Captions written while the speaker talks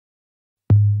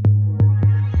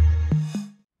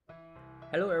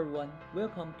Hello everyone,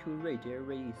 welcome to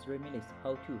Ruijie 3 minutes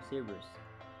how-to series.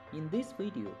 In this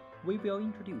video, we will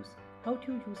introduce how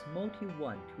to use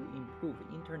Multi-WAN to improve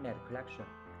internet connection.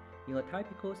 In a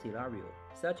typical scenario,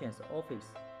 such as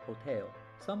office, hotel,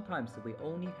 sometimes we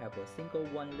only have a single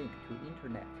WAN link to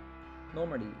internet.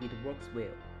 Normally it works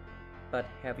well. But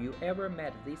have you ever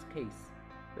met this case?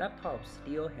 Laptop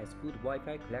still has good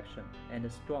Wi-Fi connection and a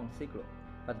strong signal,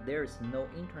 but there is no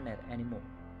internet anymore.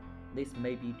 This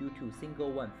may be due to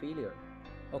single WAN failure.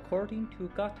 According to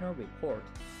Gartner report,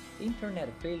 internet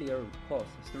failure would cause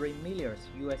 $3 million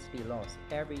loss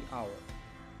every hour.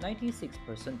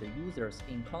 96% of users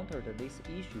encountered this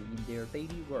issue in their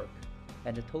daily work,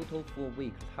 and a total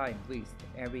 4-week time waste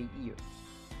every year.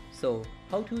 So,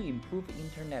 how to improve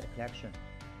internet connection?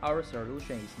 Our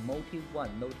solution is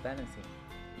Multi-WAN load balancing.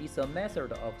 It's a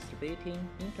method of splitting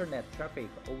internet traffic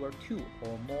over 2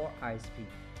 or more ISP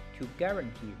to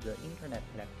guarantee the internet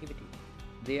connectivity.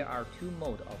 There are 2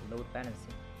 modes of load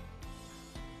balancing.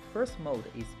 First mode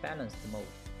is balanced mode.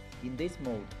 In this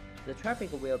mode, the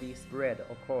traffic will be spread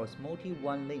across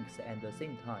multi-WAN links at the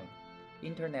same time.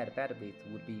 Internet bandwidth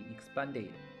would be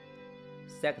expanded.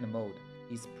 Second mode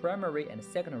is primary and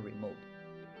secondary mode.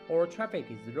 All traffic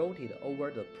is routed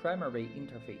over the primary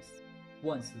interface.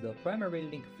 Once the primary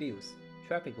link fails,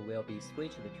 traffic will be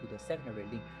switched to the secondary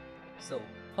link. So,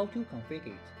 how to configure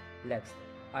it? Next,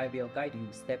 I will guide you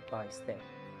step by step.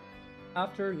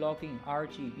 After logging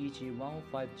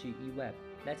RG-EG105G eWeb,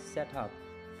 let's set up.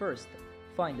 First,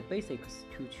 find the basics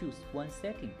to choose one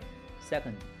setting.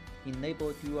 Second,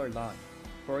 enable dual line.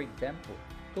 For example,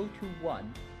 go to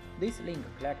WAN. This link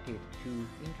connected to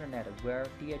internet via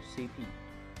DHCP.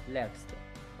 Next,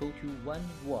 go to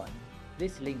WAN.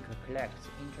 This link collects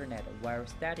internet via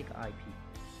static IP.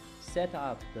 Set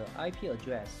up the IP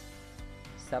address,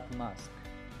 submask,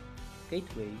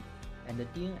 gateway, and the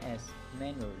DNS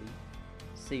manually.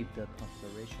 Save the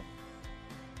configuration.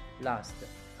 Last,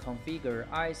 configure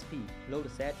ISP load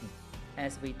setting.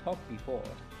 As we talked before,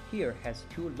 here has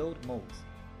 2 load modes.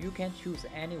 You can choose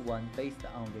any one based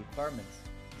on requirements,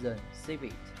 then save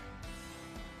it.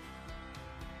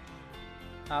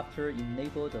 After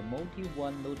enable the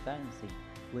multi-WAN load balancing,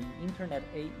 when Internet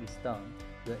A is done,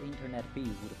 the Internet B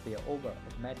would fail over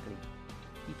automatically.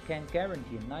 It can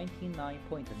guarantee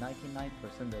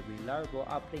 99.99% reliable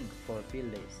uplink for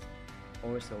bitless.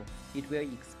 Also, it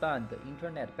will expand the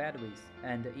internet bandwidth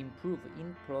and improve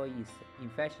employees'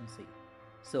 efficiency.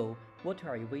 So, what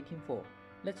are you waiting for?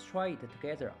 Let's try it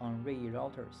together on Ruijie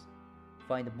routers.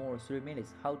 Find more 3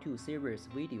 minutes how-to series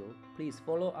video, please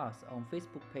follow us on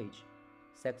Facebook page.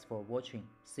 Thanks for watching.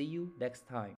 See you next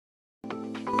time.